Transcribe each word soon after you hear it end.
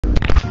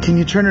Can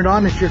you turn it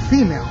on if you're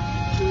female?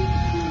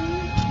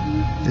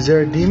 Is there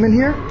a demon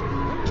here?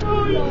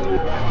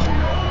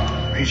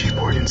 Ouija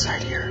board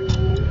inside here.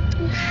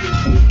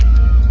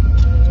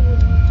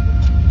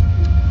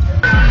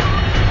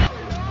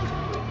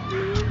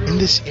 In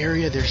this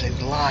area, there's a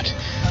lot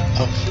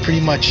of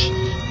pretty much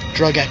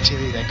drug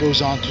activity that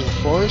goes on through the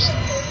forest.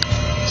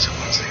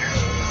 Someone's there.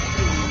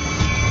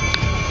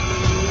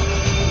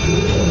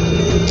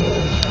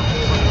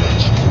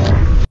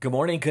 Good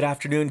morning, good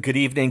afternoon, good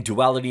evening.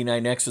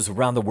 Duality9x is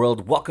around the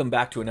world. Welcome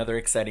back to another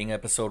exciting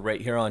episode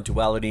right here on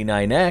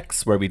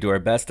Duality9x, where we do our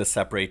best to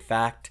separate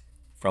fact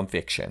from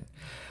fiction.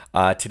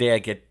 Today I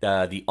get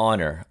the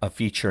honor of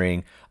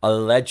featuring a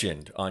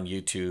legend on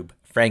YouTube,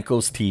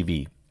 Franco's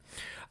TV.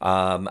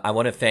 I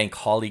want to thank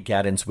Holly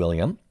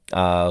Gaddens-William,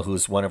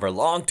 who's one of our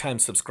longtime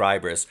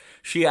subscribers.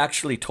 She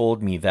actually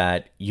told me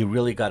that you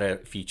really got to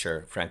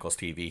feature Franco's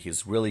TV.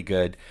 He's really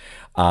good.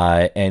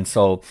 And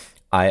so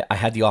I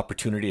had the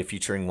opportunity of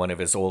featuring one of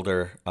his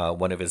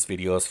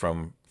videos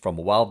from a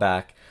while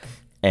back.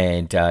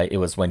 And it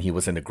was when he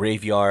was in the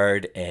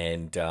graveyard.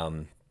 And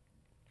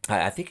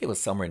I think it was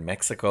somewhere in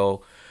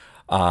Mexico.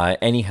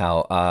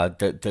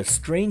 The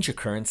strange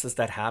occurrences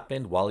that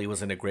happened while he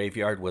was in the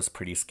graveyard was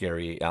pretty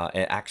scary.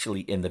 And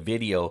actually, in the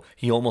video,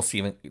 he almost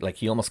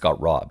got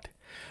robbed.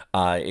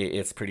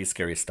 It's pretty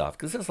scary stuff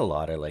because there's a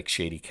lot of like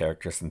shady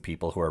characters and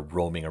people who are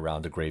roaming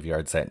around the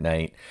graveyards at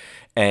night.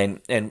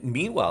 And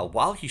meanwhile,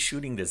 while he's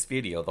shooting this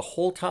video, the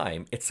whole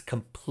time it's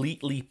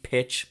completely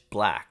pitch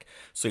black.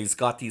 So he's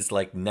got these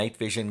like night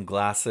vision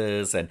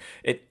glasses and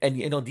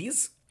you know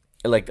these.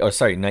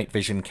 Night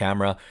vision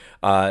camera.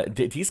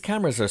 These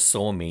cameras are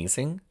so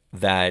amazing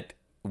that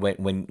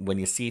when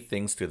you see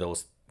things through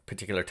those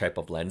particular type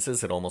of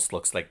lenses, it almost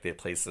looks like the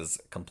place is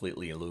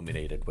completely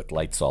illuminated with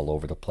lights all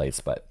over the place,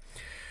 but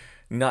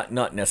not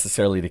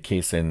necessarily the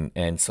case.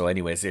 And so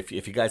anyways, if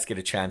you guys get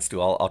a chance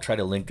to, I'll try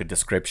to link the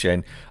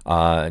description.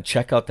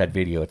 Check out that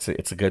video.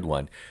 It's a good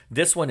one.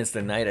 This one is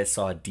the night I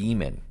saw a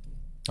demon.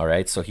 All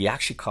right, so he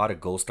actually caught a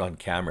ghost on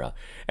camera,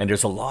 and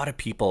there's a lot of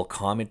people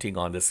commenting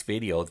on this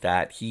video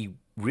that he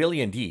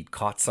really indeed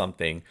caught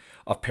something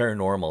of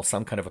paranormal,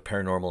 some kind of a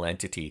paranormal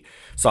entity.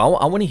 So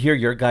I want to hear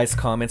your guys'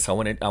 comments. I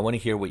want to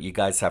hear what you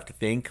guys have to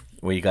think,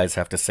 what you guys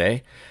have to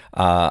say.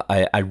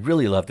 I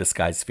really love this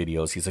guy's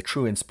videos. He's a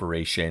true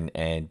inspiration,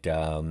 and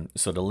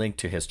so the link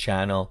to his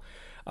channel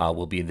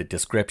will be in the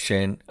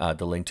description.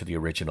 The link to the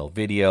original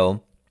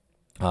video.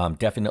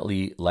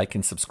 Definitely like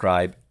and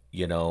subscribe.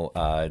 You know,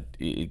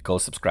 go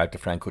subscribe to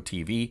Franco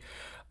TV.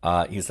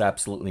 He's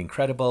absolutely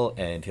incredible,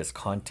 and his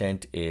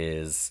content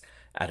is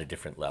at a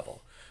different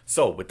level.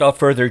 So without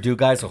further ado,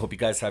 guys, I hope you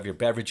guys have your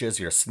beverages,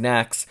 your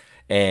snacks,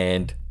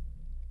 and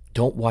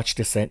don't watch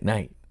this at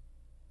night.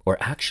 Or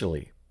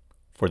actually,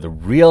 for the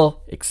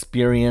real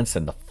experience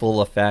and the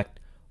full effect,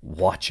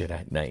 watch it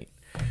at night.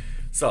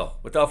 So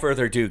without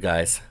further ado,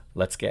 guys,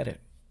 let's get it.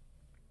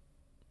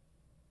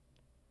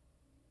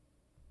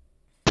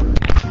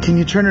 Can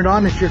you turn it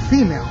on if you're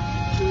female?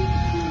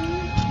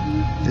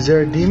 Is there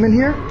a demon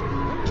here?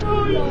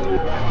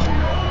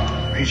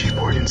 Ouija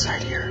board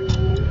inside here.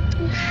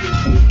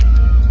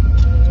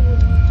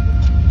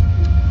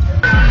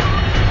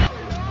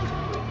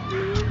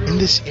 In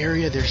this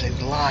area, there's a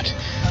lot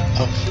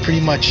of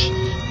pretty much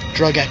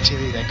drug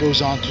activity that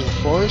goes on through the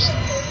forest.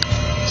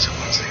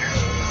 Someone's there.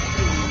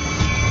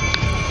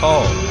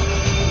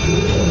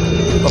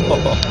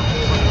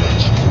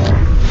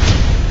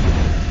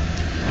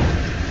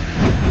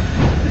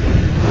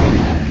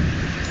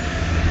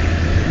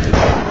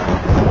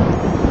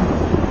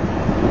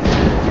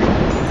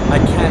 I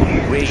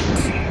can't wait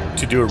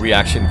to do a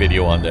reaction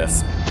video on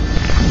this.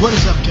 What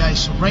is up,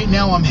 guys? So right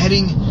now I'm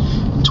heading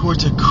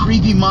towards a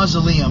creepy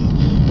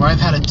mausoleum where I've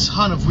had a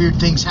ton of weird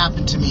things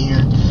happen to me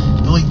here.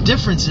 The only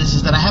difference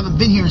is that I haven't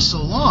been here in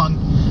so long,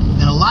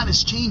 and a lot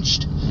has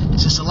changed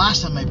since the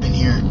last time I've been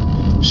here.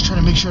 I'm just trying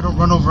to make sure I don't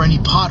run over any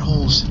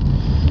potholes,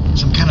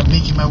 so I'm kind of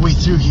making my way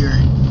through here.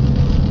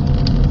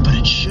 But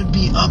it should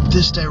be up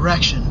this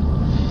direction.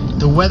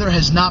 The weather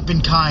has not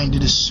been kind.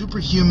 It is super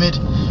humid,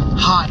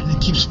 hot, and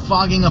it keeps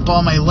fogging up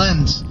all my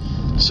lens.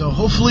 So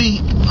hopefully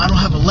I don't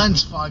have a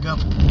lens fog up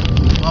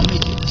while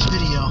making this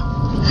video.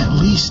 At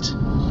least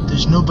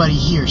there's nobody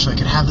here, so I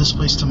could have this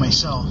place to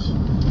myself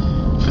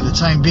for the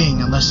time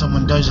being, unless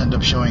someone does end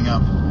up showing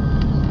up.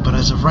 But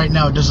as of right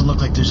now, it doesn't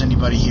look like there's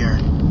anybody here.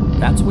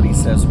 That's what he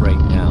says right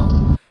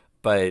now.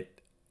 But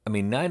I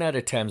mean, 9 out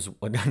of 10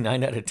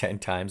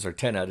 times, or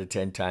 10 out of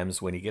 10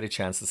 times, when you get a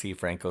chance to see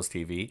Franco's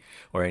TV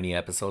or any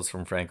episodes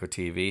from Franco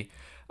TV,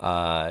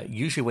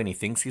 usually when he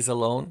thinks he's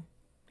alone,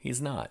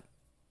 he's not.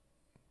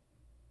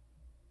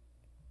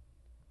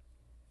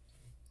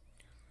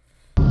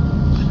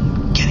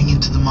 Getting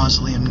into the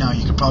mausoleum now,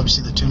 you can probably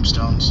see the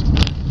tombstones.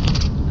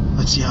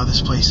 Let's see how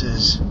this place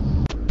is.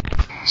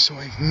 So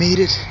I've made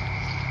it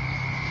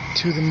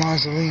to the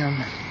mausoleum.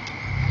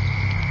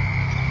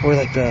 Or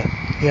like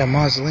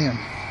mausoleum.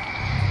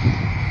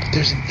 But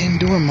there's an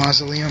indoor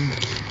mausoleum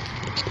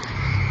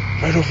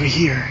right over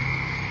here.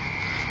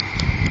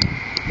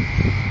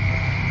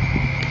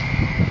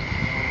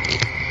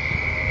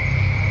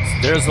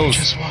 There's those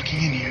Just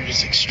walking in here,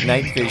 it's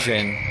extremely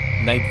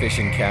night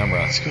vision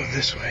camera. Let's go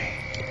this way.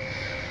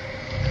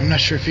 I'm not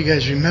sure if you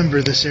guys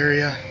remember this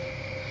area.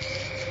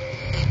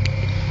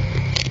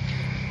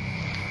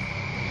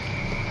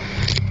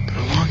 But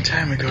a long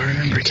time ago, I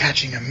remember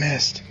catching a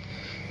mist.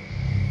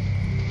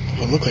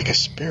 It looked like a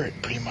spirit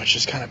pretty much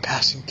just kind of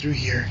passing through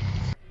here.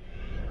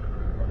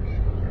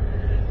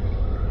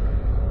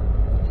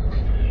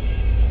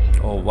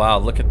 Oh wow,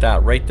 look at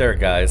that right there,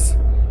 guys.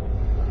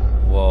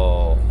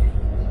 Whoa.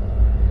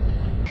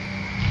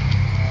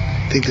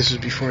 I think this was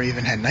before I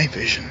even had night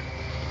vision.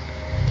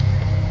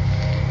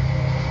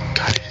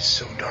 God, it is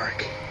so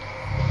dark.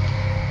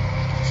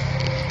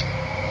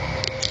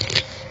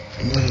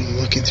 I'm literally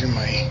looking through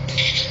my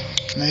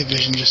night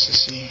vision just to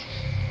see.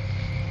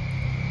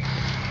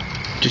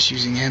 Just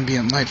using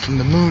ambient light from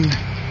the moon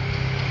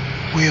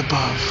way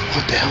above.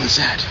 What the hell is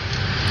that?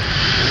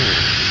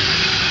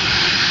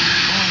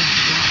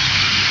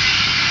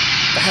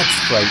 That's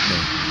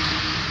frightening.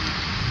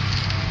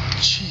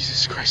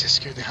 Jesus Christ, that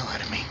scared the hell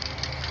out of me.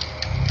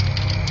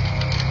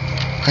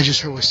 I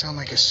just heard what sounded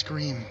like a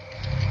scream,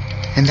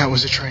 and that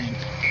was a train.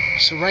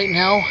 So right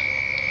now,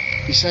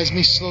 besides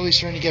me slowly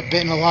starting to get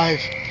bitten alive,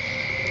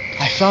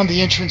 I found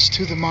the entrance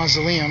to the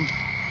mausoleum,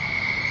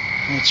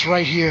 and it's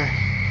right here,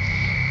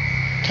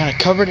 kind of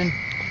covered in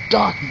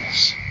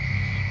darkness.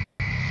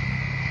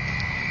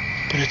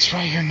 But it's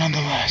right here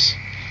nonetheless.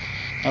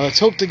 Now let's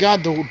hope to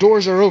God the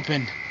doors are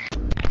open.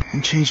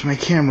 And change my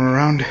camera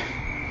around.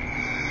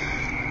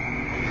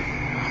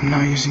 I'm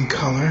now using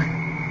color.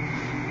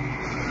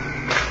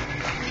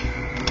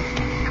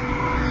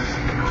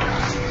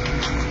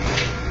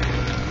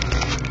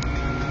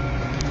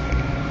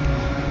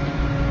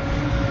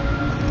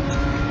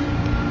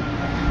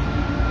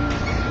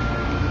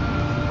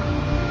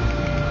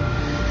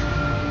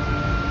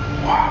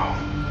 Wow.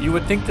 You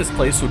would think this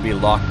place would be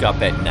locked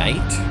up at night.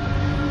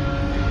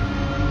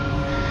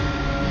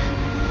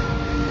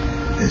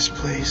 This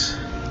place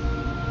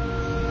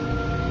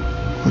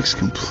looks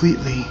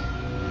completely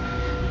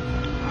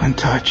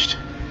untouched.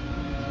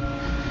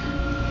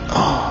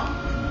 Oh.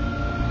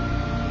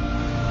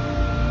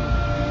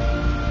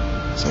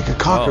 It's like a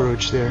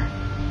cockroach there.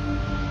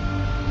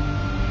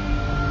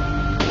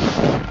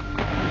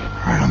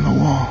 Right on the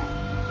wall.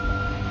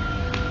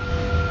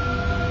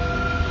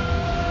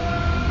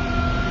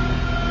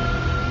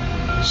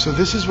 So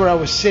this is where I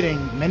was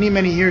sitting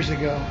many years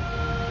ago.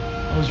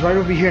 I was right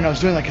over here and I was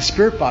doing like a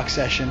spirit box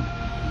session.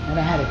 And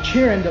I had a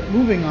chair end up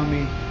moving on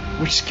me,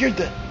 which scared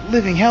the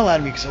living hell out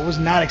of me because I was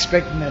not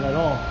expecting that at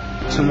all.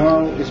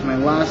 Tomorrow is my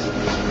last.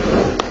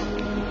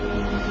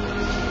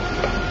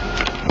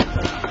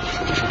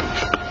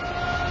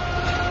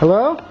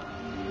 Hello?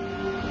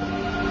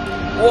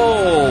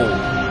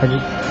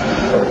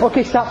 Whoa!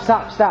 Okay, stop.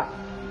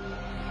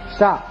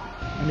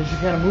 And as you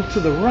kind of moved to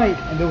the right,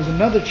 and there was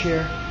another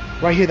chair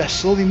right here that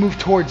slowly moved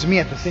towards me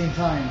at the same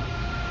time.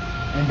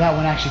 And that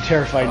one actually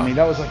terrified me.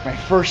 That was like my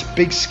first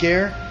big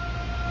scare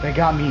that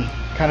got me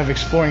kind of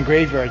exploring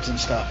graveyards and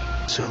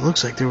stuff. So it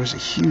looks like there was a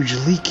huge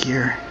leak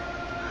here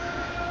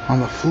on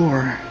the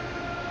floor.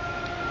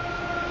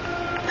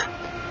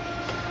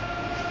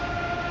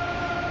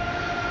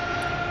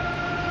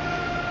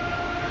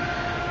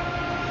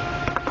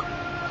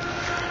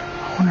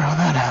 I wonder how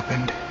that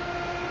happened.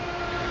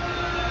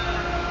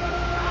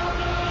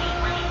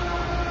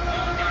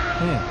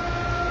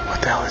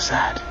 What the hell is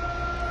that?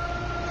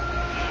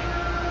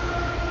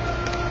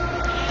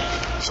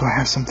 So I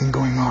have something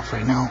going off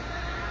right now.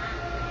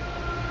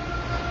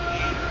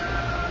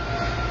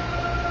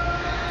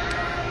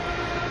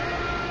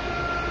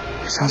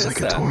 It sounds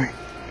like a toy.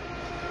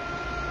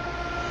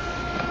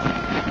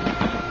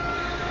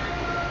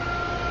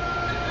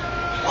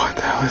 What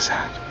the hell is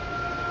that?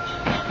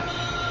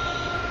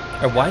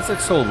 And why is it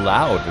so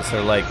loud? Is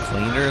there like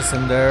cleaners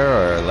in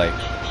there, or like?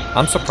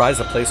 I'm surprised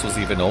the place was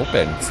even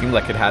open. It seemed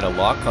like it had a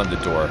lock on the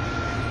door.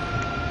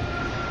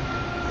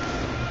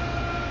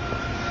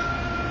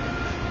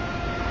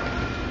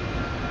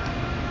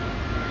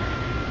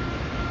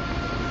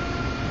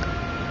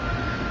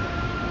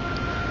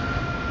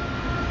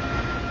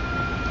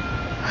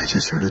 I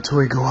just heard a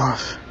toy go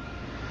off.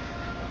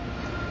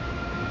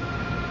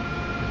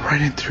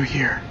 Right in through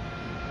here.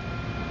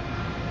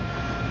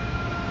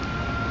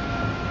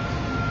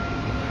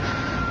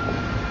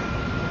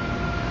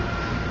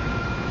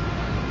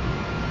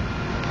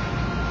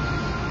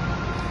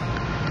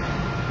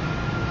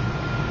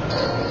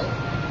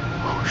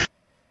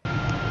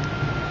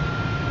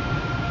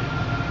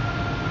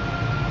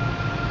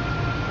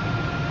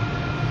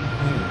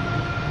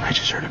 I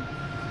just heard it.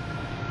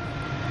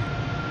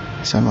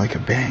 It sounded like a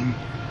bang.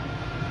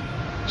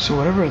 So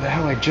whatever the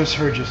hell I just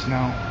heard just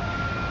now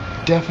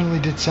definitely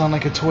did sound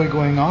like a toy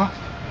going off.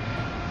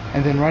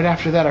 And then right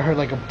after that I heard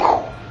like a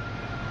poof.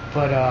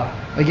 But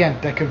again,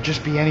 that could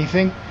just be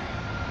anything.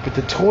 But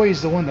the toy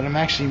is the one that I'm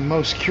actually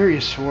most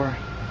curious for.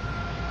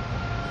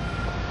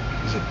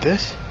 Is it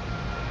this?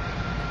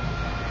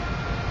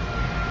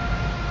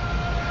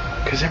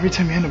 Because every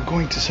time you end up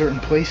going to certain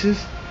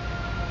places,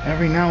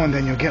 Every now and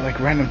then you'll get like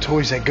random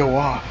toys that go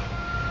off.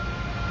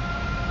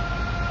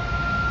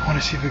 I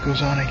want to see if it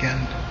goes on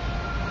again.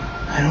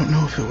 I don't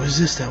know if it was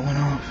this that went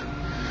off.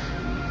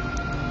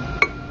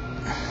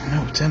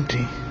 No, it's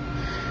empty.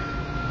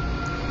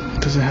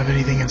 It doesn't have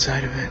anything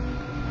inside of it.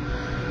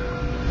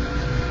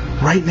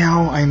 Right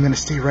now, I'm going to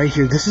stay right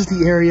here. This is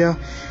the area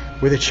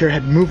where the chair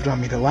had moved on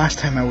me the last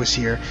time I was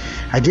here.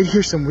 I did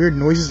hear some weird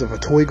noises of a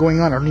toy going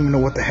on. I don't even know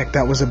what the heck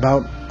that was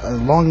about,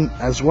 along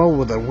as well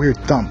with a weird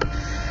thump.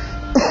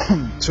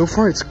 So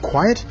far, it's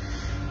quiet.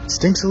 It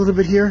stinks a little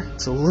bit here.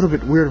 It's a little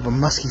bit weird of a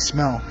musky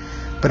smell.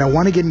 But I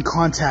want to get in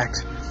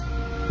contact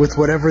with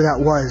whatever that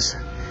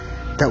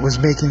was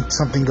making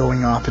something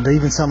going off. It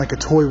even sounded like a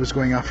toy was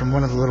going off from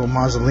one of the little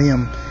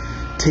mausoleum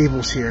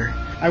tables here.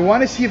 I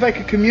want to see if I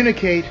could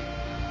communicate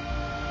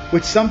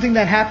with something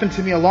that happened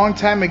to me a long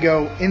time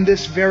ago in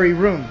this very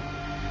room.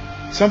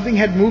 Something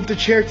had moved a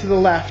chair to the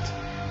left,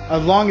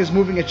 as long as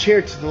moving a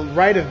chair to the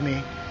right of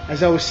me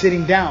as I was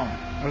sitting down,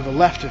 or the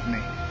left of me.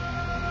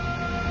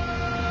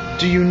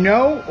 Do you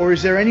know, or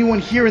is there anyone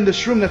here in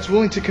this room that's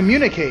willing to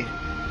communicate?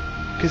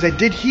 Because I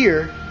did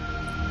hear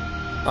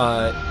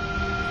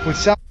with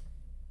sound.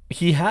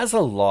 He has a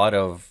lot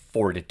of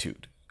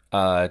fortitude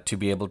to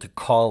be able to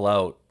call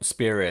out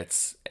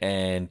spirits,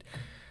 and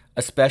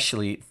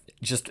especially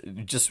just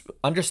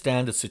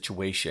understand the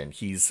situation.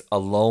 He's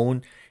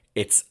alone.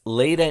 It's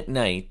late at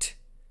night.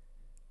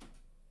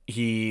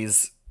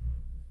 He's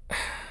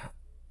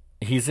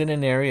in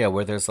an area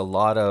where there's a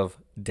lot of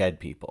dead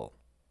people.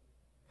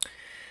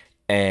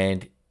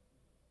 And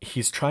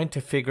he's trying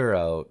to figure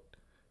out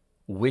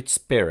which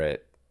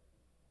spirit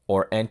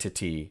or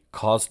entity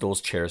caused those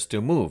chairs to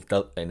move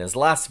in his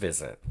last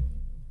visit.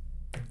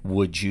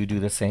 Would you do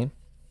the same?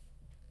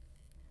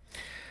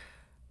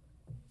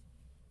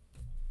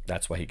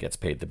 That's why he gets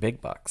paid the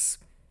big bucks.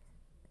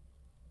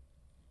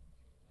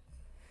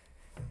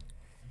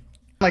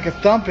 Like a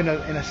thump and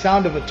a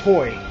sound of a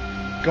toy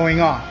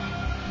going off.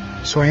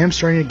 So I am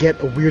starting to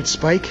get a weird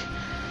spike.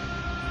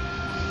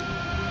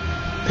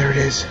 There it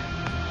is.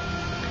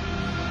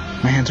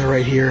 My hands are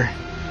right here.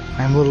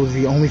 I'm literally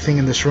the only thing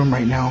in this room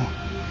right now.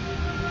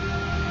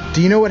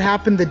 Do you know what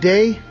happened the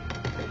day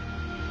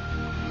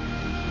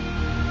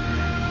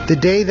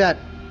that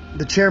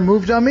the chair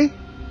moved on me?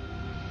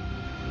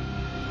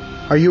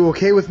 Are you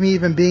okay with me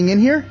even being in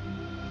here?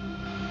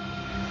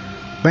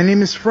 My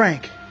name is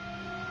Frank.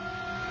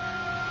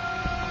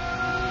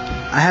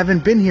 I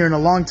haven't been here in a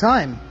long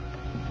time.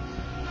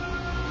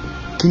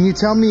 Can you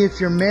tell me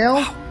if you're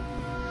male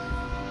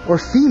or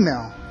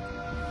female?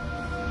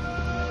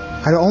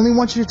 I only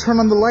want you to turn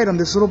on the light on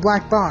this little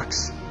black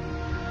box.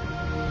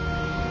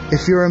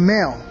 If you're a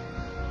male.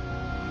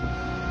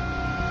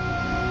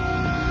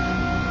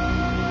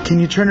 Can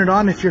you turn it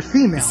on if you're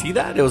female? You see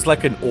that? It was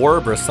like an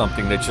orb or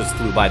something that just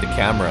flew by the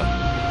camera.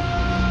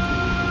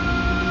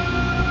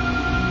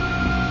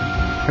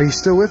 Are you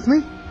still with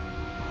me?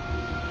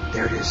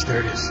 There it is, there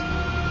it is.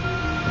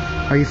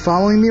 Are you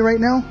following me right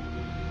now?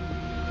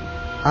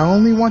 I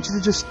only want you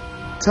to just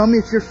tell me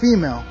if you're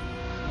female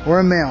or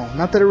a male.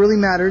 Not that it really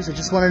matters, I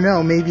just want to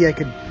know. Maybe I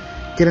could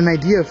get an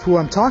idea of who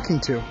I'm talking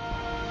to.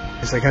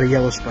 Yes, I got a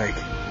yellow spike.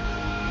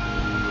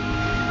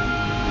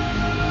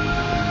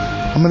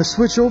 I'm going to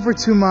switch over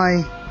to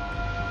my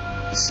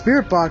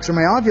spirit box or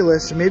my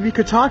Ovilus, and maybe you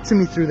could talk to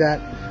me through that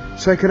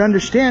so I could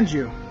understand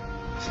you.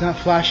 It's not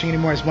flashing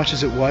anymore as much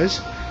as it was.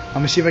 I'm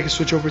going to see if I can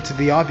switch over to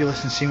the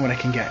Ovilus and see what I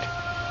can get.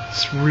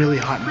 It's really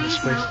hot in this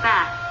place. Please move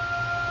back.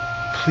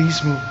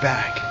 Please move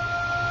back.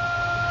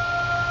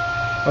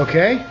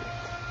 Okay.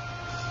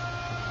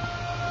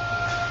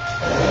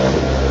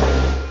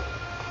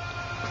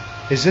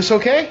 Is this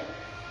okay?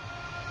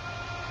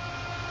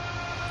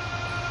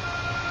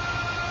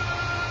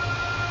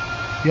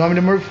 You want me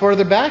to move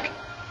further back?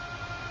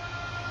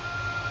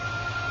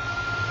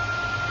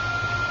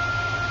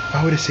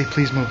 Why would it say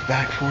please move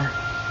back for?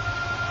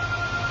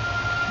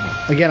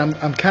 Again,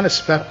 I'm kind of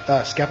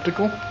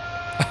skeptical.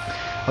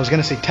 I was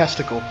going to say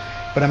testicle,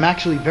 but I'm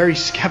actually very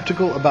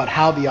skeptical about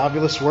how the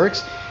Ovilus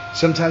works.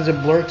 Sometimes it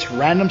blurts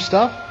random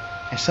stuff,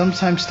 and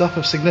sometimes stuff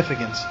of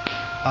significance.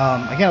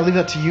 Again, I'll leave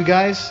that to you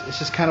guys. It's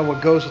just kind of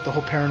what goes with the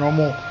whole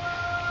paranormal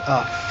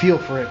feel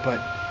for it,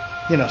 but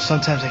you know,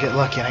 sometimes I get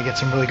lucky and I get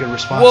some really good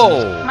responses.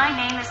 Whoa! My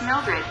name is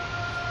Mildred.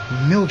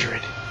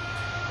 Mildred.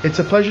 It's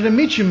a pleasure to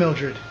meet you,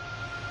 Mildred.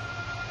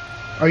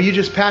 Are you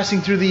just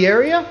passing through the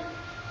area?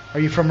 Are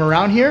you from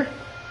around here?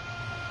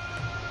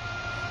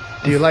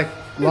 Do you like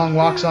long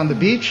walks on the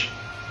beach?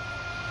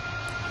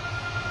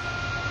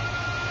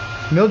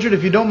 Mildred,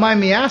 if you don't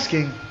mind me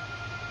asking,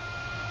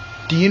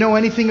 do you know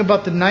anything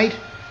about the night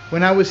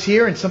when I was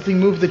here and something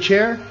moved the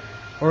chair?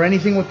 Or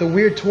anything with the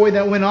weird toy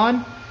that went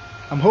on?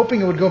 I'm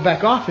hoping it would go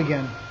back off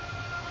again.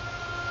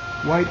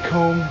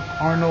 Whitecomb,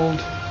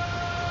 Arnold,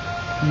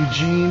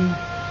 Eugene,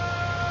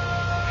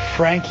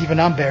 Frank, even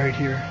I'm buried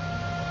here.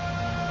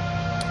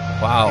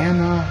 Wow.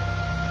 Anna.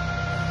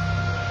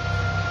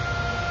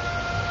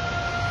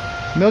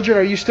 Mildred,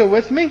 are you still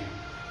with me?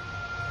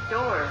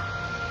 Door.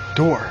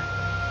 Door.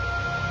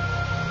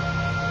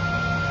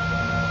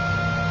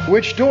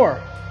 Which door?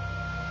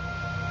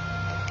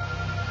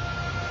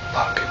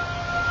 Look.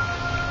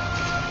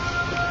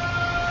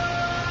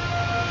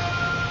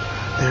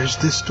 There's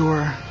this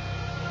door.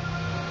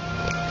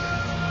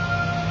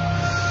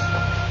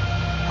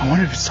 I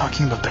wonder if it's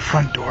talking about the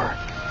front door.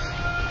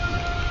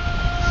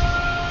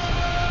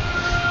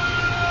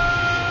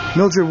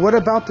 Mildred, what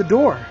about the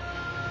door?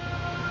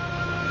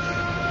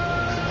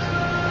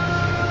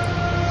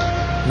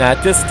 Now,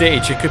 at this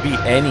stage, it could be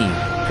any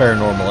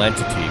paranormal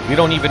entity. We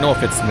don't even know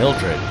if it's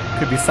Mildred. It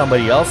could be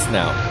somebody else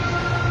now.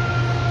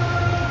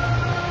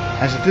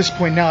 As at this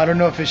point now, I don't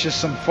know if it's just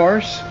some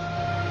farce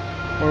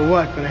or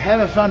what, but I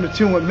haven't found a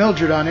tune with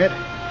Mildred on it.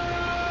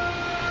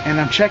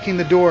 And I'm checking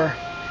the door,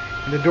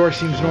 and the door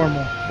seems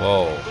normal.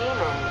 Whoa.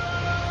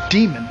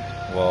 Demon?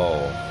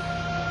 Whoa.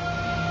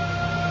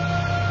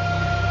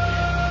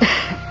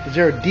 Is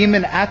there a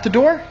demon at the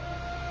door?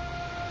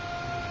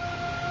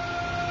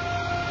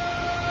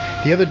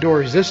 The other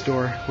door is this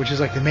door, which is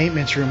like the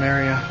maintenance room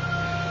area.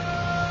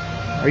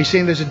 Are you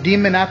saying there's a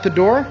demon at the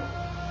door,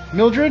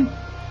 Mildred?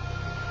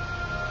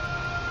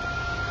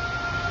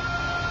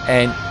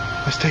 And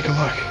let's take a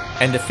look.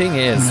 And the thing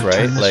is, right?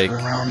 Turn this like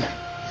around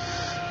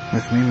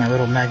with me, my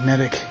little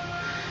magnetic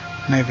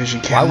night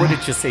vision camera. Why would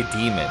it just say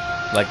demon?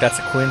 Like that's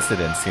a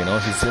coincidence, you know?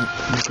 He's in.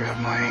 Let me grab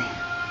my.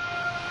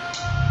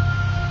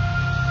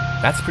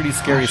 That's pretty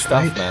scary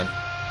stuff, right? man.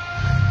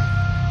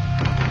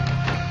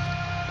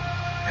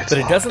 It's But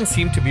it locked. doesn't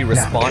seem to be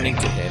responding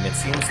to him. It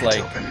seems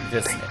like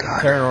this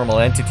paranormal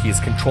entity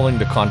is controlling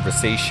the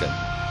conversation.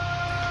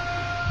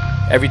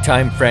 Every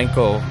time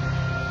Franco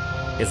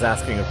is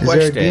asking a Is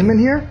question, there a demon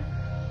here?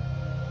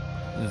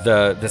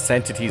 this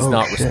entity is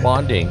not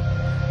responding,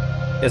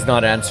 is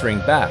not answering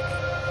back.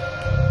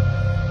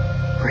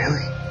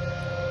 Really?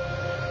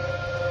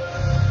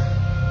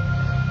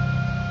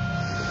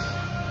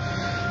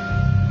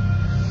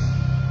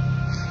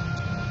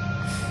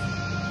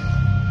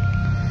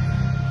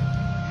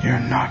 You're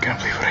not gonna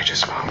believe what I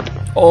just found.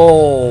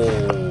 Oh,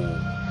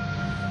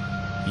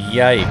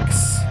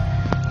 yikes.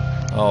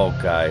 Oh,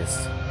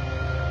 guys.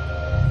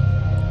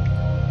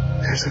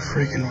 There's a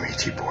friggin'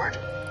 Ouija board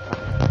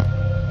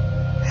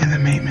in the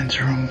maintenance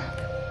room.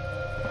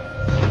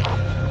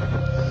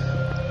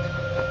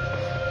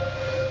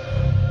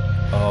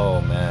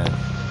 Oh, man.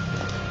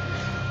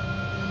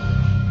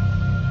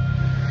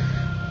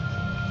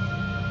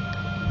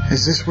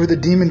 Is this where the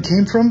demon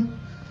came from?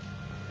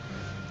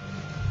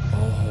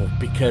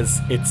 Because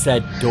it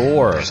said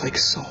door. There's like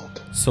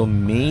salt. So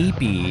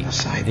maybe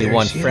The they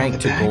want Frank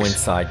to go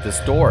inside this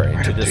door,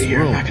 into this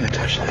room. I'm not gonna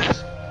touch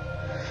this.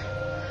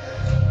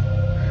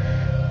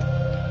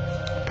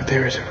 But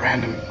there is a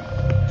random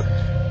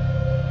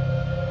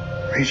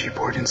Ouija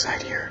board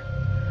inside here.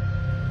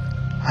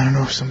 I don't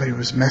know if somebody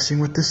was messing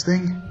with this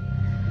thing.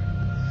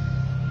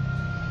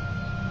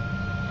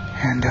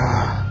 And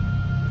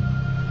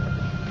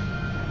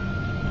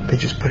they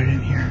just put it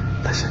in here.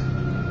 Listen.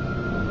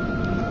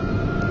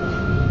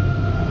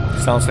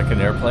 Sounds like an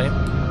airplane,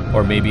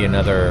 or maybe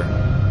another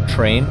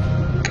train.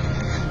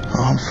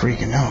 Oh, I'm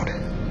freaking out.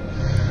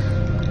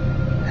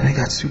 And it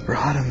got super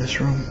hot in this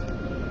room.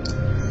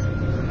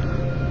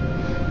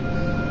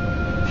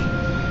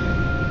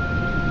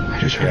 I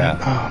just heard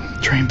a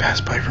train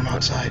pass by from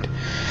outside.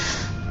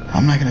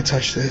 I'm not gonna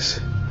touch this.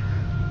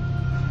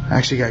 I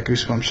actually got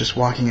goosebumps just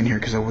walking in here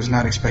because I was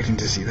not expecting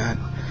to see that.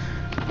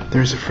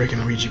 There's a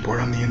freaking Ouija board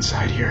on the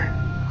inside here.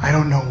 I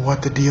don't know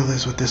what the deal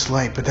is with this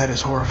light, but that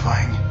is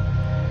horrifying.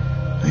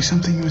 Like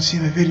something you would see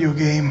in a video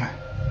game.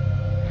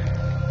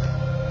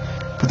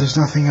 But there's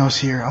nothing else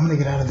here. I'm gonna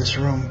get out of this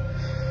room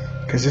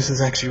because this is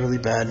actually really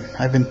bad.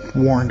 I've been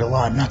warned a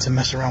lot not to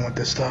mess around with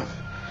this stuff.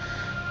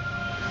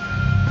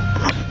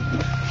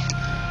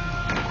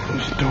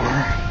 Close the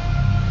door.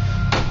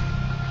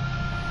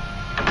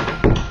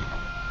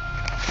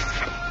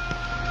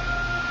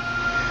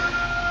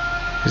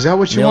 Is that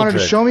what you wanted to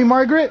show me,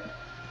 Margaret?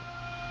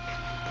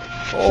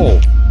 Oh.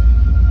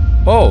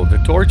 Oh, the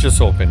door just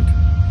opened.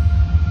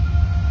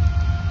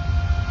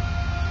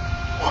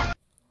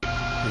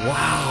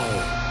 Wow.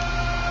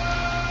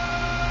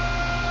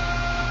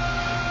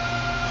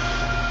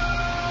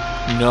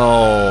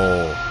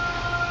 No.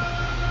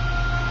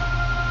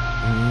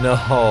 No.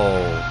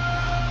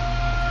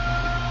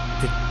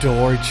 The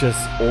door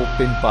just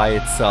opened by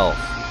itself.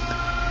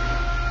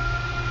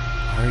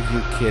 Are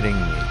you kidding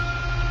me?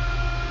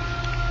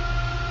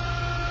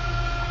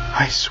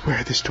 I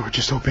swear this door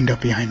just opened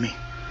up behind me.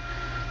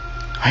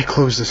 I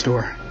closed this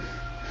door.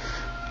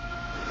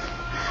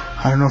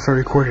 I don't know if I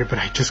recorded it, but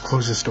I just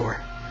closed this door.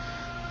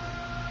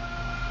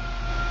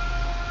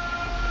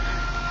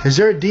 Is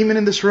there a demon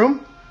in this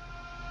room?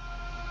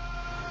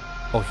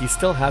 Oh, he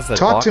still has that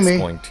Talk box to me.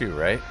 going too,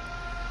 right?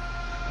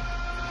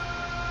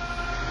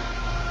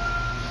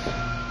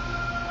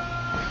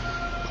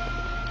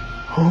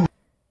 Oh.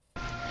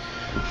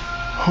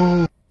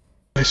 Oh,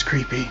 that's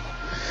creepy.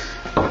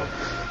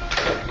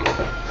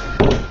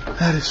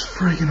 That is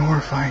friggin'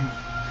 horrifying.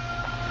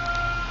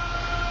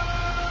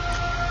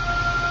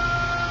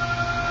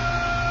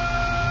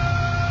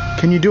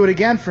 Can you do it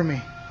again for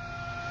me?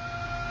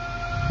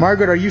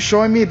 Margaret, are you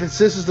showing me that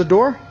this is the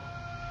door?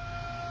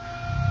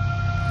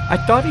 I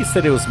thought he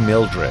said it was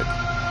Mildred.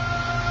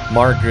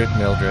 Margaret,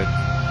 Mildred.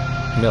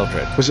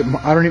 Was it,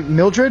 I don't even,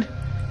 Mildred?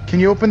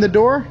 Can you open the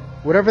door?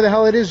 Whatever the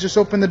hell it is, just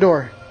open the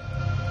door.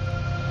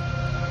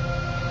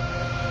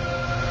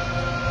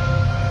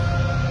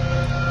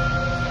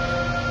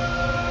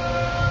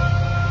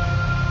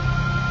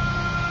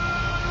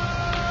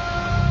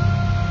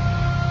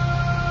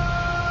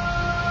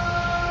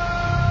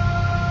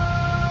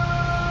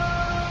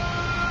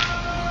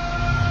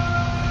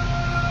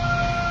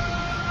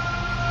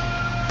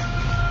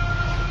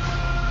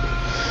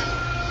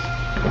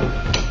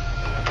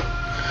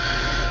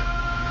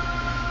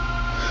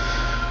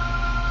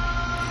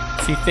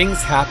 See,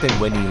 things happen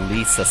when he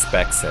least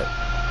suspects it.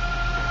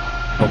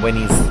 But when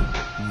he's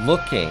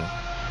looking...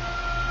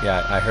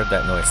 Yeah, I heard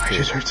that noise too. I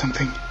just heard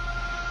something.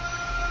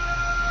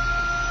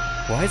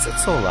 Why is it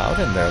so loud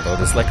in there, though?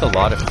 There's like a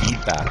lot of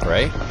feedback,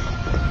 right?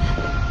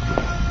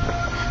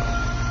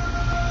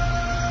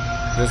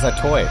 There's that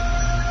toy.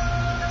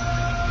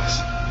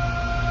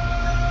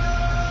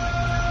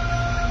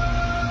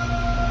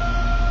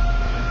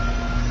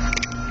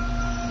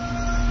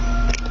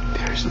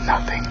 There's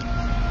nothing.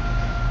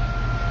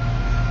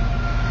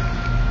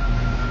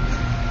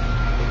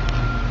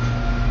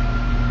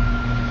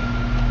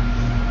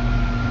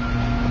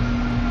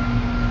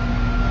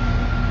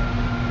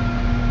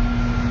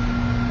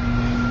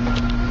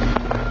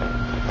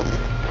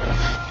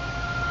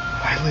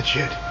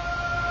 Legit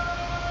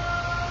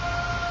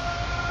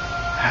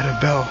had a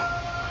bell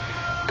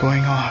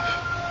going off,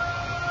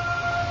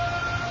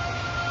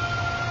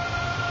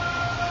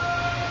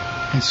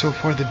 and so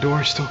far the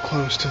door is still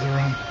closed to the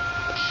room.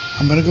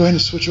 I'm gonna go ahead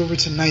and switch over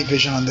to night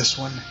vision on this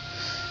one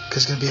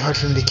because it's gonna be hard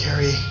for me to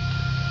carry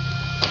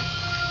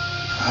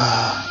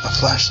a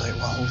flashlight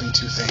while holding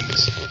two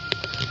things.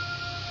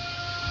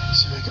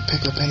 See if I can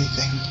pick up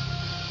anything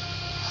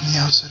on the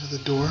outside of the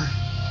door.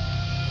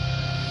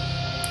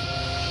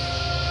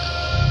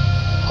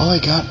 All I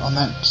got on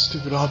that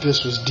stupid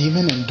object was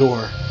demon and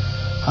door.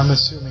 I'm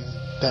assuming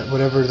that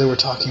whatever they were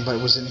talking about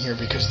was in here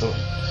because the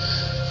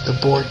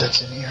board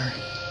that's in here.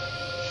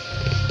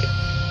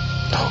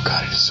 Oh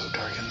god, it is so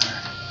dark in there.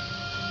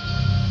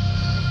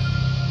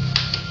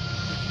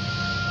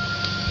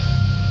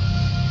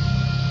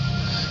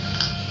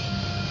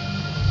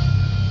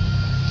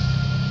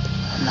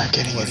 I'm not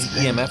getting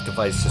anything. His EMF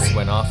device just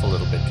went off a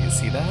little bit. Do you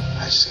see that?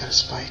 I just got a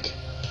spike.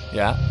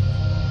 Yeah.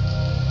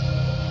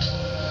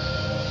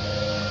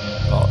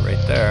 Oh,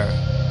 right there.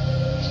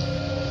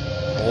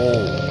 Oh.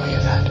 Look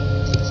at that.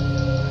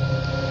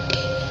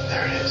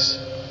 There it is.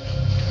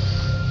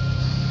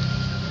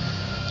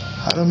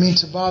 I don't mean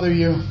to bother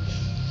you.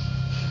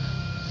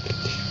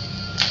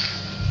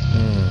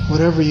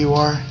 Whatever you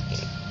are.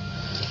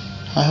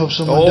 I hope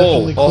someone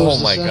definitely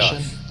closed the session.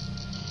 Gosh.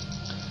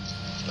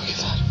 Look at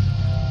that.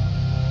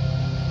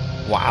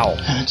 Wow.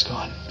 And it's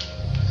gone.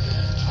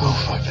 Oh,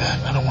 fuck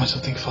that. I don't want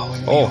something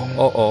following me home.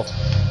 Oh.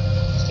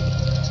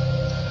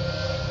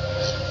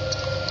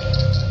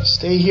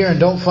 Stay here and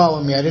don't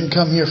follow me. I didn't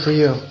come here for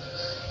you.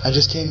 I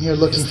just came here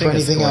looking for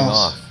anything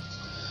else.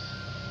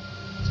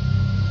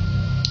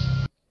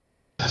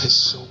 That is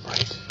so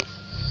bright.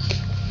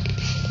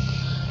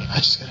 I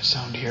just got a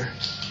sound here.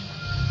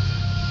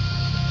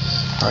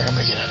 Alright, I'm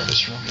gonna get out of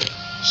this room.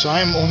 So I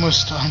am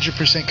almost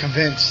 100%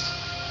 convinced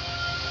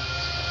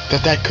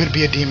that that could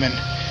be a demon.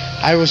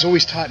 I was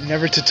always taught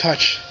never to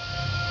touch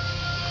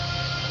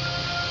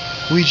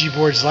Ouija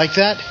boards like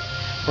that,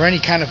 or any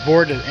kind of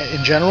board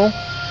in general.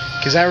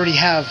 Because I already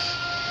have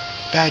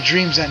bad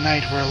dreams at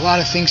night where a lot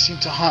of things seem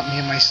to haunt me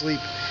in my sleep.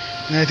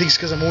 And I think it's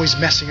because I'm always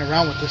messing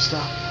around with this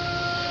stuff.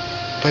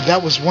 But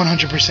that was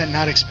 100%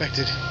 not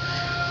expected.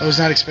 I was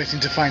not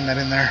expecting to find that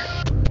in there.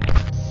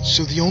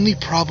 So the only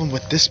problem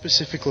with this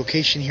specific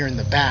location here in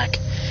the back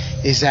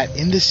is that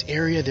in this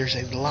area there's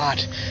a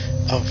lot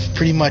of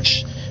pretty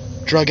much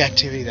drug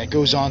activity that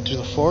goes on through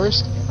the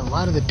forest. And a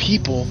lot of the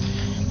people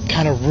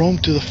kind of roam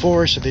through the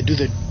forest, or they do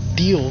their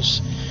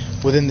deals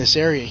within this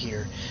area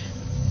here.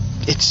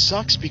 It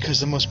sucks because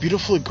the most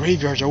beautiful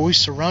graveyards are always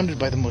surrounded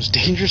by the most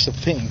dangerous of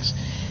things,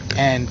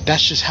 and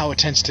that's just how it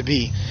tends to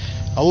be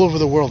all over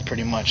the world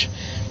pretty much.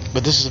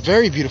 But this is a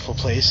very beautiful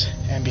place,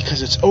 and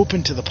because it's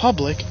open to the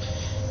public,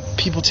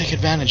 people take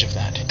advantage of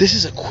that. This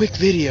is a quick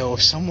video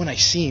of someone I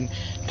seen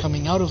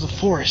coming out of the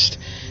forest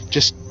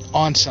just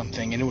on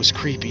something, and it was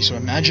creepy. So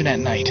imagine at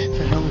night. What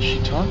the hell is she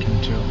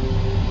talking to?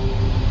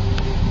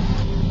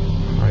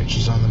 Alright,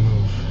 she's on the move.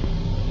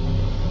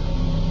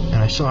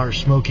 And I saw her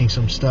smoking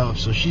some stuff,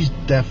 so she's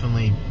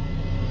definitely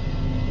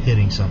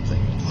hitting something.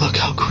 Look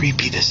how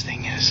creepy this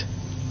thing is.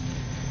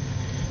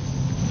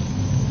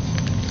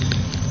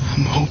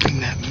 I'm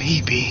hoping that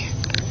maybe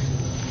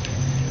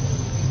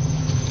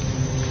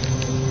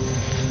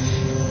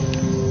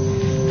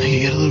I can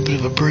get a little bit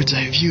of a bird's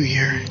eye view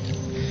here.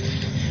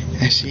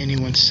 I see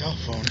anyone's cell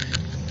phone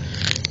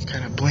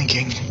kind of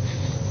blinking.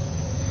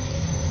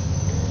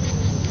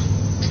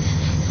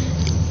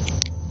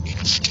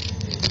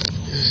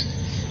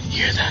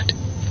 Hear that?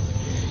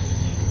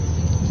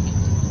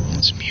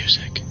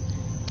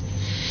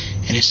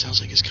 And it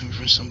sounds like it's coming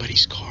from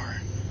somebody's car.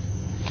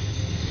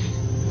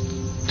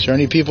 Is there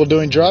any people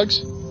doing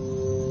drugs?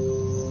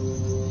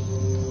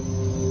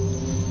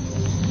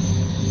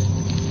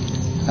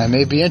 I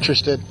may be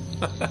interested.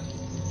 I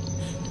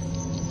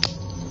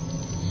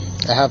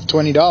have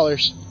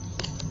 $20.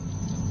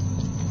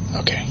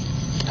 Okay,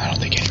 I don't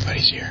think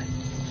anybody's here.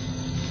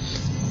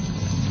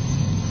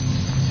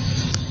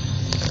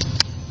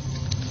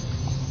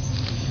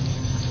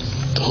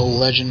 The whole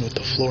legend with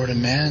the Florida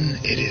man,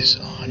 it is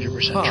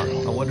 100%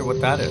 true. I wonder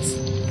what that is.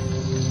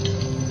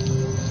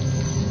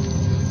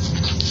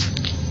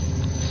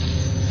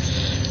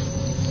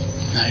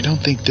 I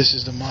don't think this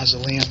is the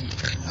mausoleum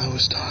I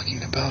was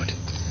talking about.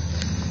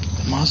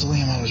 The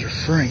mausoleum I was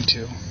referring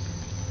to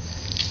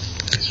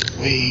is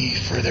way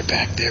further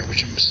back there,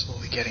 which I'm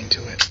slowly getting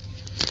to it.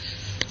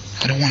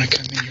 I don't want to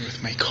come in here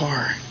with my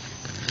car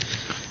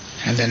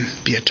and then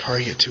be a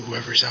target to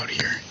whoever's out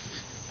here.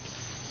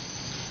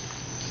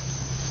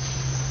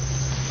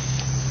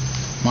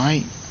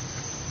 My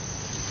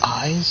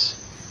eyes?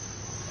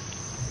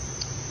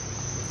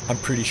 I'm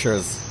pretty sure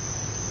his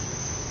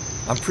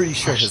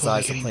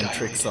eyes are playing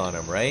tricks on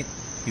him, right?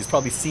 He's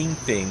probably seeing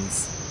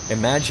things,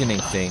 imagining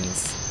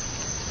things.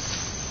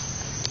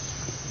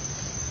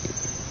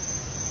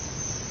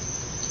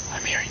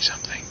 I'm hearing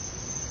something.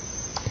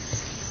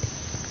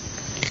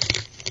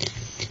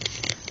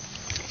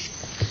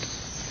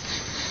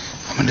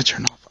 I'm going to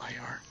turn off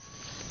IR.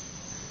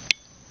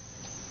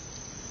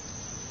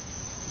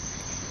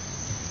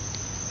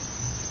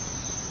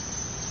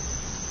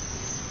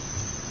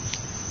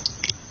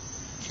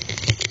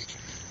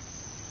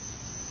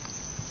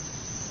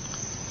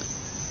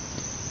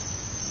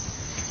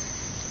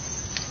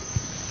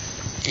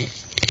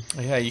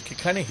 Yeah, you can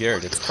kind of hear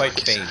it. It's quite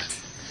faint.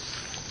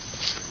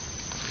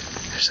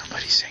 There's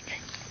somebody singing.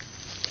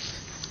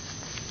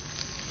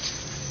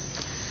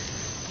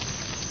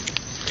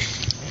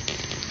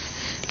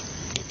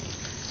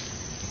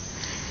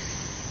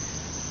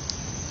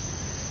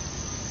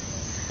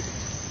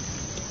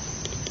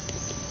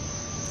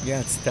 Yeah,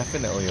 it's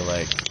definitely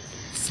like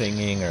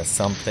singing or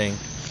something.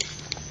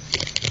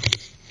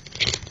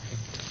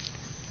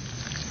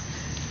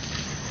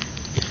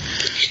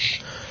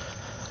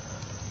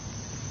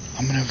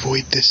 I'm going to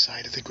avoid this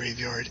side of the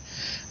graveyard.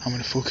 I'm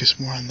going to focus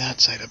more on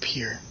that side up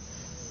here.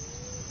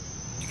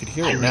 You could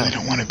hear it now. I really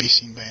don't want to be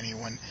seen by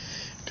anyone,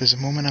 because the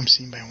moment I'm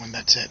seen by one,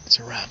 that's it. It's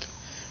a wrap.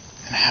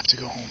 And I have to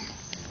go home.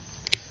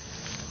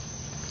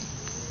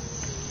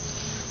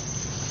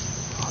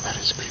 Oh, that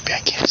is creepy. I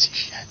can't see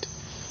shit.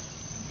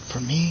 For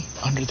me,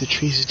 under the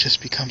trees, it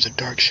just becomes a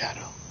dark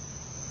shadow.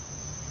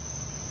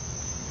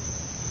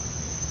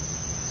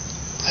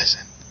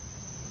 Listen.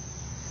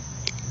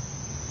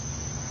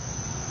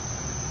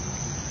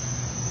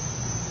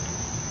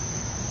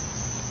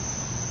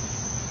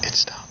 It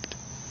stopped.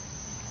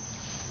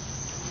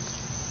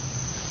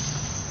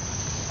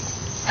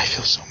 I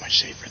feel so much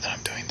safer that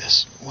I'm doing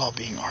this while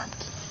being armed.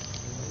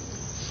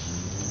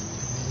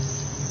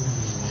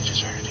 I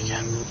just heard it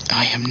again.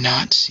 I am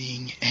not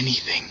seeing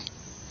anything.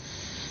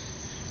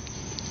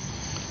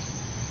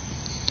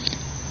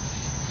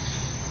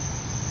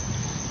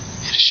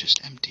 It is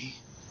just empty.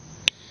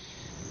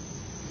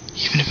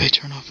 Even if I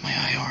turn off my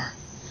IR,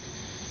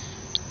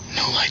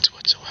 no lights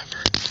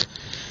whatsoever.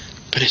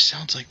 But it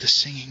sounds like the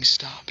singing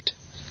stopped.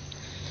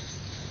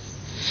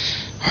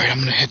 Alright, I'm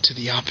gonna head to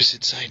the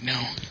opposite side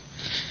now.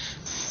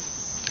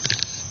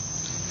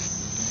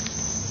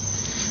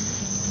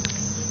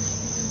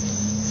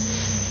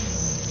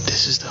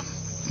 This is the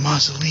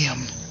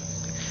mausoleum.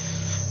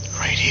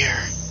 Right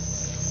here.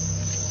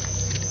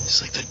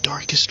 It's like the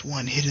darkest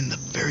one, hidden in the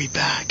very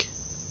back.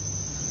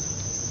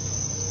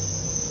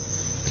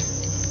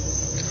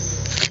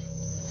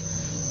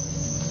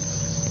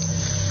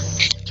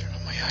 Turn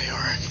on my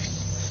IR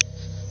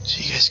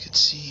so you guys could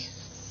see.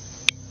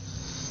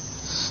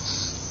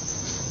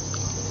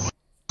 What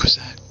was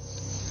that?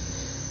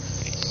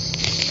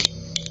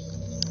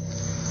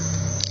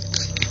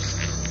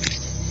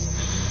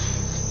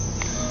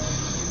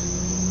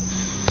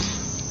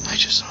 I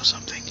just saw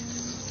something.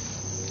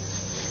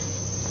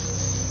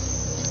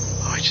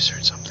 Oh, I just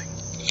heard something.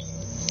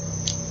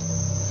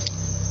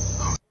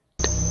 Oh.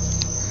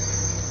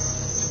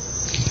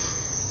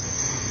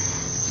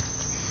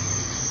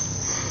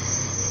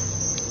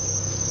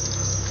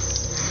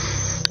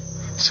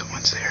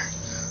 Someone's there.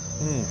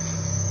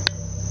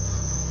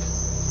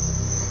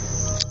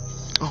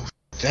 Oh,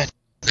 that.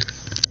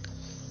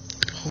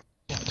 Holy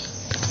shit.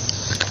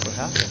 What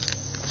happened?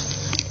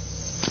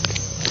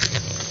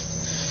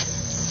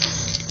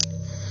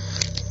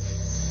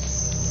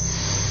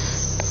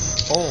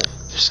 Oh.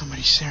 There's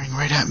somebody staring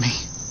right at me.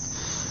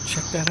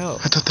 Check that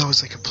out. I thought that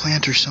was like a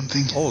plant or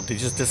something. Oh, they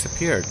just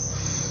disappeared.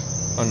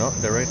 Oh no,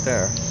 they're right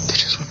there. They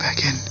just went back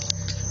in.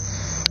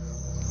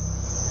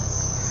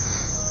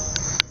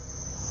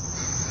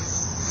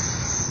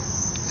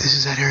 This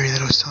is that area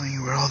that I was telling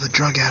you where all the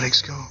drug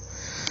addicts go.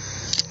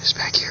 It's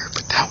back here,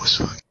 but that was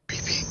fucking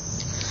creepy.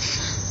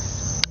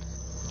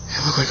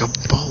 It looked like a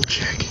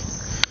bulge egg.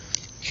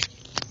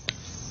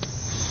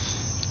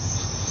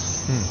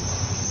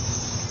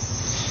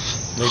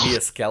 Maybe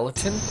a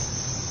skeleton?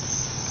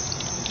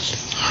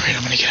 Alright,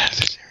 I'm gonna get out of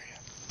this area.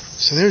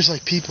 So there's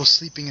like people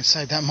sleeping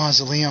inside that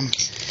mausoleum.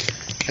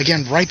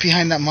 Again, right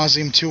behind that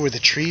mausoleum too, where the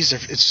trees are,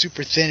 it's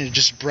super thin. It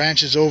just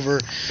branches over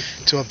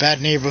to a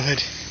bad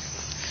neighborhood.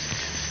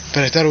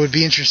 But I thought it would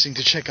be interesting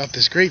to check out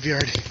this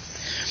graveyard.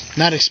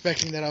 Not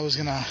expecting that I was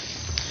gonna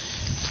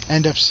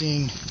end up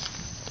seeing,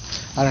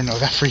 I don't know,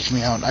 that freaked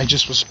me out. I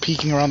just was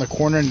peeking around the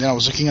corner and then I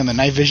was looking on the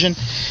night vision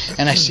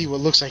and I see what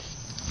looks like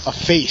a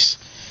face.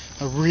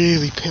 A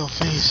really pale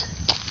face.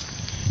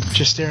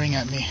 Just staring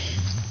at me.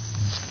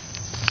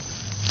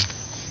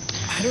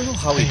 I don't know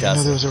how I he does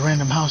know it. there was a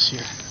random house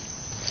here.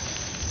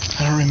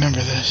 I don't remember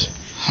this.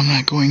 I'm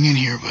not going in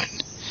here, but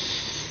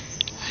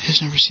I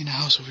just never seen a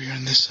house over here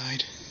on this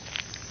side.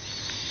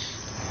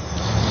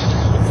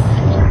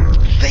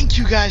 Thank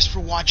you guys for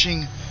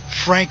watching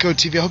Franco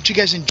TV. I hope you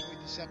guys enjoyed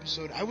this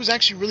episode. I was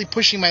actually really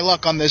pushing my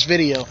luck on this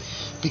video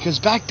because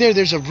back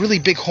there's a really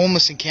big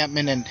homeless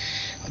encampment and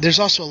there's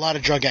also a lot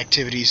of drug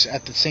activities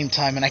at the same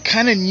time, and I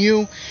kind of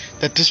knew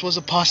that this was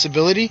a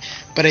possibility,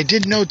 but I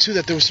did know too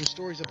that there were some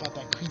stories about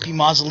that creepy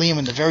mausoleum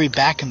in the very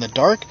back in the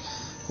dark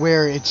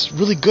where it's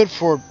really good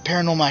for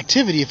paranormal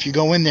activity if you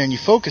go in there and you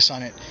focus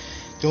on it.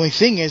 The only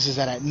thing is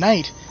that at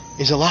night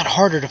is a lot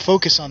harder to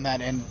focus on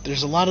that, and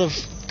there's a lot of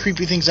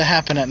creepy things that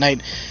happen at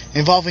night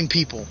involving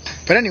people.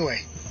 But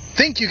anyway,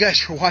 thank you guys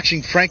for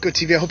watching Franco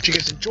TV. I hope you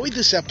guys enjoyed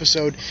this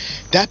episode.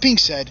 That being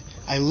said,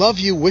 I love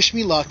you, wish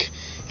me luck,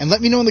 and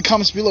let me know in the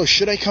comments below,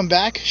 should I come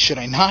back, should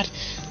I not?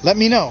 Let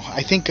me know.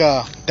 I think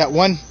that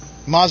one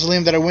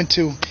mausoleum that I went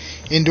to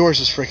indoors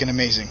was freaking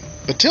amazing.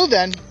 But till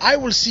then, I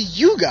will see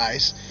you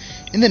guys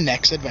in the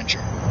next adventure.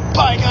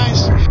 Bye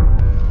guys!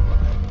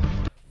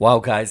 Wow,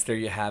 guys, there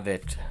you have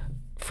it.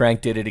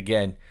 Frank did it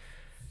again.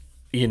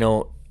 You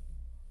know,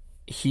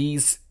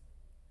 he's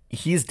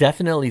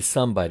definitely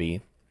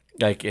somebody,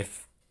 like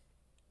if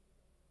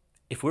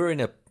we're in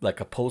a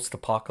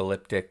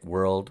post-apocalyptic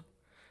world,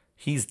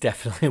 he's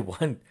definitely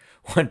one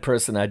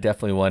person I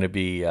definitely want to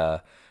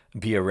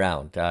be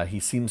around. He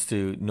seems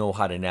to know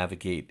how to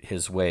navigate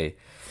his way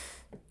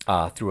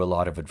through a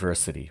lot of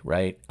adversity,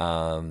 right?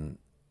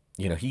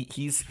 You know,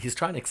 he's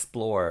trying to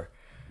explore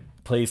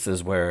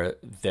places where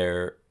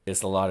there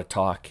is a lot of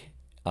talk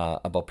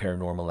about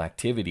paranormal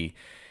activity,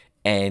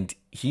 and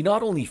he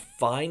not only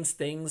finds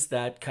things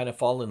that kind of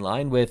fall in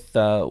line with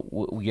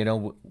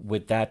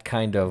with that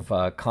kind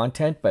of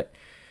content, but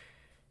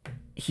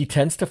he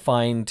tends to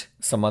find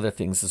some other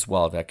things as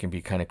well that can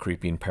be kind of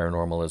creepy and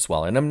paranormal as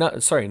well. And I'm not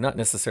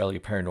necessarily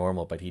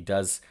paranormal, but he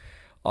does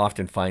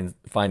often find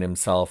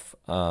himself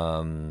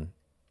in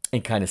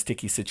kind of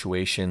sticky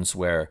situations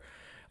where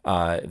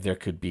there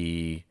could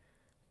be,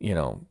 you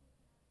know,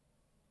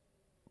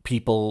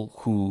 people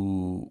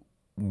who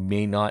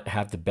may not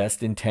have the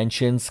best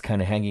intentions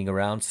kind of hanging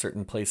around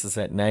certain places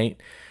at night.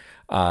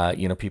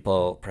 You know,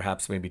 people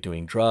perhaps maybe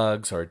doing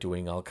drugs or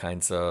doing all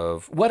kinds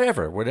of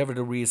whatever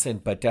the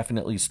reason, but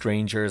definitely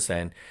strangers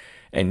and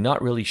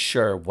not really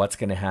sure what's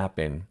going to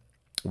happen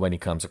when he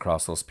comes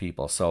across those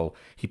people. So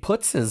he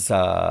puts his,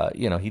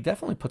 he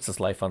definitely puts his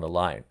life on the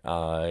line,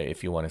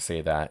 if you want to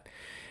say that,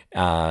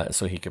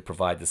 so he could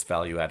provide this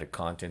value-added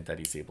content that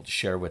he's able to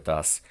share with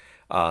us.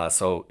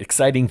 So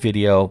exciting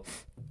video.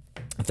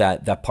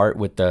 That part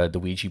with the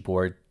Ouija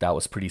board, that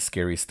was pretty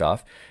scary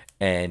stuff.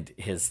 And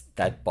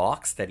that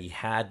box that he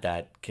had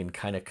that can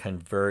kind of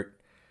convert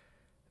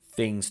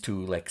things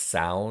to like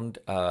sound,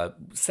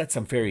 said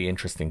some very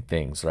interesting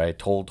things, right?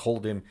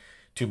 Told him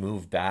to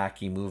move back.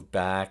 He moved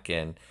back,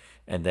 and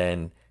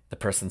then the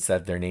person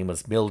said their name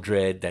was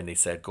Mildred. Then they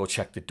said, go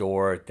check the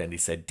door. Then they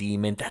said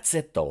demon. That's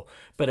it though.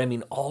 But I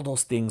mean, all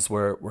those things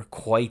were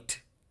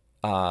quite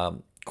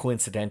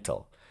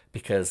coincidental,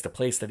 because the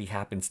place that he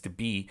happens to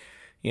be,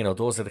 you know,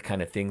 those are the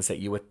kind of things that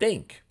you would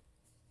think,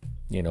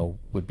 you know,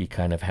 would be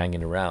kind of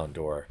hanging around.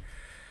 Or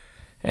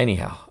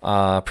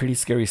anyhow, pretty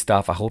scary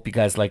stuff. I hope you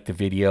guys liked the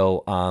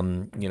video.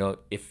 You know,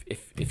 if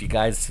you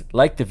guys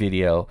like the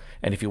video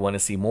and if you want to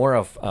see more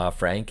of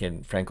Frank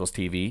and Franco's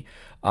TV,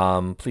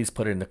 please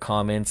put it in the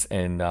comments,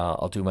 and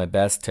I'll do my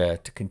best to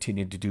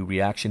continue to do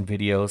reaction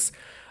videos.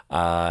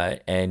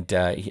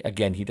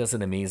 Again, he does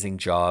an amazing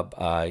job.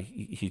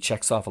 He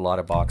checks off a lot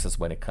of boxes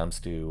when it comes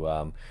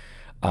to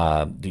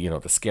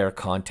the scare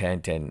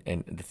content and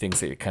the things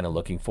that you're kind of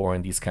looking for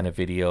in these kind of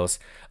videos.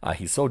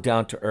 He's so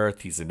down to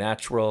earth. He's a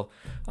natural.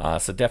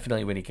 So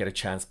definitely, when you get a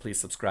chance, please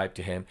subscribe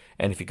to him.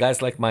 And if you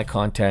guys like my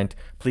content,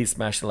 please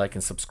smash the like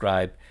and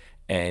subscribe.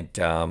 And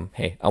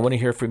hey, I want to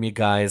hear from you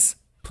guys.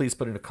 Please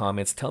put in the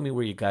comments. Tell me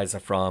where you guys are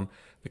from,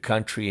 the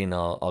country, and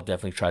I'll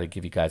definitely try to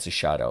give you guys a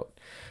shout out.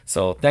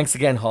 So thanks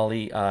again,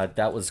 Holly.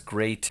 That was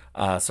great.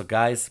 So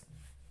guys,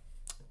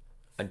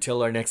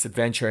 until our next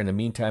adventure, in the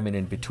meantime and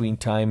in between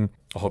time,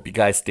 I hope you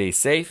guys stay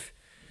safe.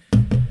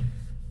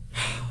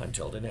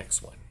 Until the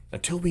next one.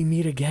 Until we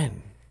meet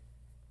again.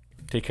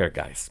 Take care,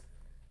 guys.